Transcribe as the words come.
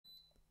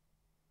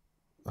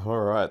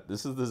Alright,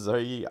 this is the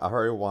Zoyi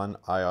R01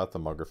 IR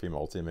thermography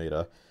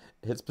multimeter.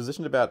 It's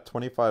positioned about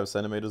 25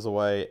 centimeters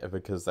away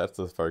because that's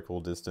the focal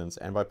distance,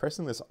 and by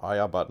pressing this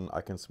IR button I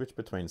can switch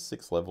between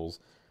 6 levels.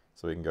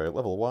 So we can go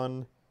level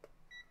 1,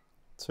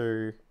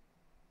 2,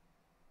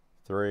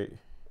 3,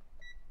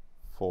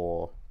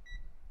 4,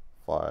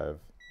 5,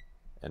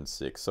 and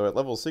 6. So at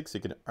level 6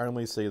 you can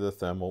only see the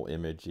thermal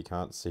image, you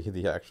can't see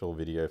the actual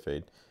video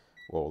feed.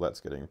 Well, that's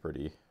getting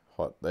pretty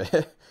hot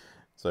there.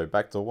 So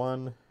back to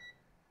 1,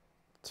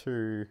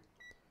 2,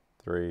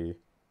 3,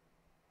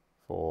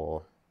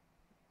 4,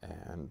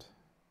 and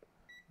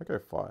I go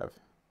 5.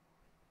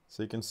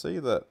 So you can see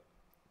that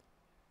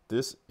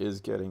this is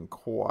getting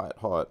quite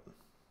hot.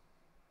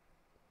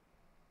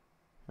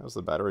 How's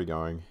the battery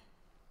going?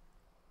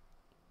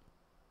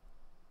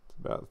 It's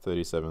about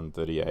 37,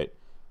 38.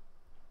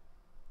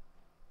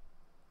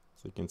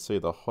 So you can see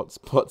the hot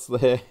spots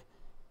there.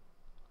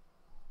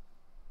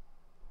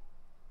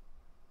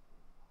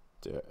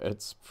 Yeah,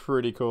 it's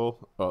pretty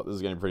cool. Oh, this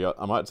is getting pretty hot.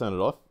 I might turn it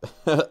off.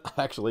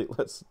 Actually,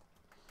 let's...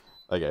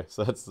 Okay,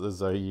 so that's the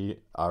Zoyi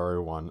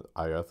R01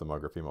 IR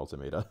thermography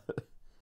multimeter.